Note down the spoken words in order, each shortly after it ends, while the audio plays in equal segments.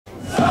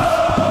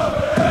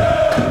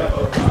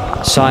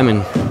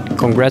SImon,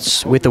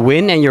 congrats with the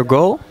win and your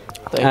goal.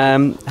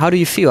 How do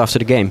you feel after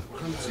the game?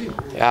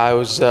 Yeah, it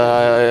was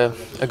a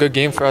good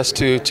game for us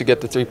to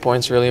get the 3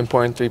 points, really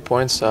important 3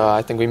 points.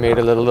 I think we made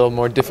it a little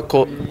more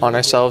difficult on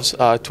ourselves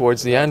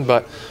towards the end,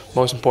 but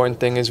most important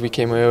thing is we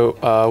came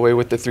away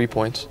with the 3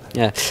 points.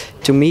 Yeah,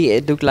 to me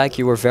it looked like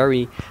you were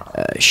very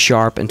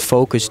sharp and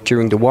focused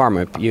during the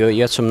warm-up.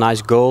 You had some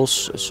nice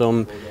goals,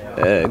 some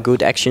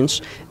good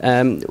actions.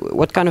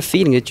 What kind of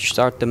feeling did you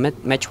start the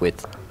match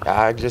with?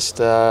 Yeah,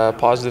 just a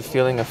positive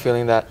feeling, a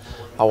feeling that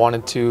I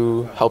wanted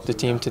to help the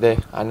team today.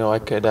 I know I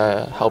could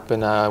help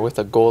with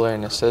a goal or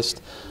an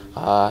assist.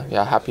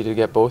 Yeah, happy to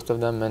get both of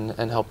them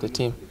and help the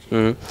team.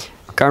 Mm-hmm.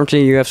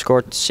 Currently you have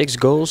scored 6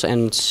 goals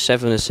and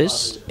 7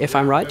 assists, if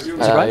I'm right? Is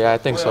that right? Yeah, I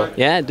think so.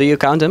 Yeah, do you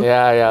count them?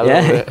 Yeah, a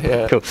little bit,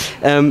 yeah. Cool.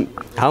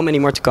 How many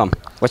more to come?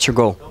 What's your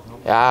goal?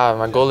 Yeah,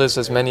 my goal is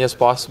as many as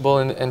possible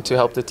and to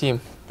help the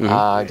team.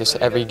 Mm-hmm. Just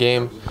every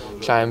game,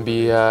 try and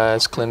be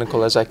as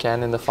clinical as I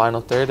can in the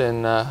final third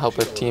and help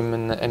the team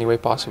in any way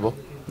possible.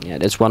 Yeah,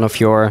 that's one of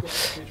your,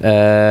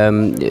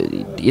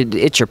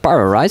 it's your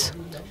power, right?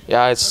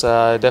 Yeah, it's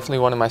definitely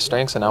one of my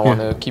strengths, and I want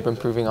to keep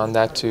improving on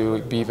that to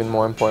be even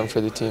more important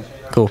for the team.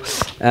 Cool.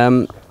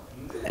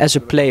 As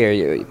a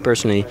player,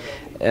 personally,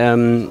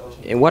 in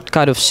what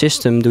kind of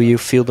system do you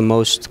feel the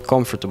most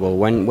comfortable?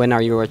 When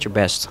are you at your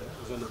best?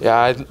 Yeah,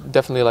 I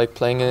definitely like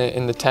playing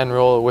in the 10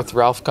 role with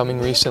Ralf coming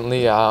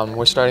recently.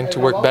 We're starting to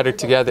work better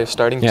together,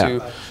 starting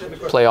to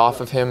play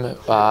off of him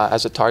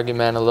as a target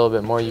man a little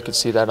bit more. You could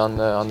see that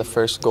on the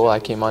first goal. I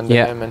came under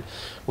him and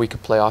we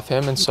could play off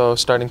him, and so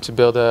starting to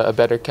build a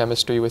better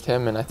chemistry with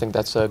him, and I think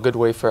that's a good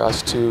way for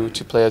us to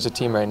play as a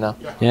team right now.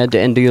 Yeah,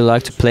 and do you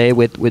like to play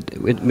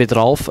with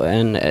Ralf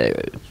and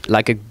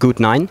like a good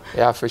 9?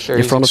 Yeah, for sure.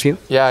 In front of you?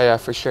 Yeah,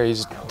 for sure.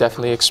 He's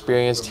definitely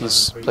experienced.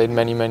 He's played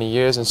many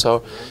years, and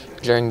so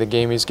during the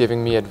game he's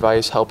giving me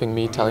advice, helping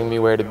me, telling me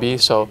where to be.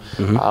 So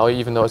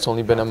even though it's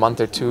only been a month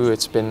or two,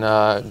 it's been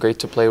great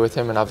to play with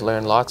him, and I've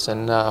learned lots,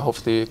 and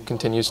hopefully it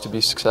continues to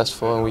be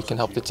successful and we can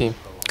help the team.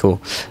 Cool.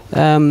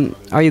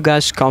 Are you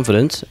guys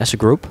confident as a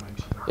group?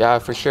 Yeah,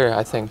 for sure.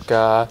 I think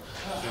the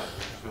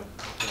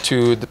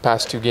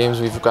past 2 games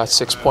we've got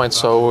 6 points,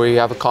 so we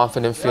have a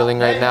confident feeling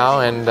right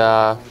now, and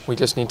we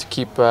just need to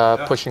keep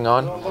pushing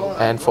on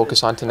and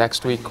focus on to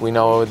next week. We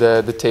know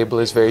the table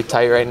is very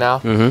tight right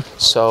now,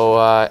 so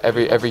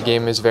every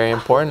game is very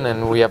important,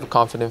 and we have a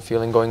confident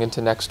feeling going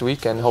into next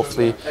week, and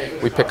hopefully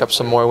we pick up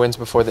some more wins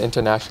before the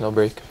international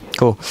break.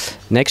 Cool.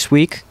 Next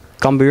week,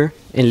 Cambuur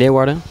in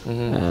Leeuwarden.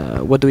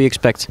 What do you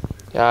expect?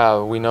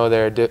 Yeah, we know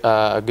they're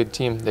a good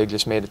team. They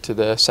just made it to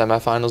the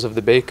semifinals of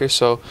the Beker,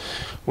 so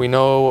we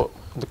know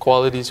the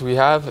qualities we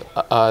have,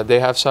 they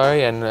have,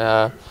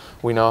 and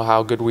we know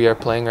how good we are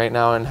playing right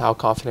now and how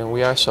confident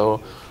we are.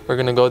 So we're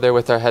going to go there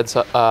with our heads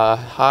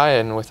high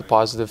and with a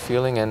positive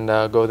feeling, and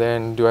go there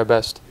and do our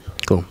best.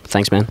 Cool.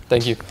 Thanks, man.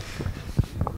 Thank you.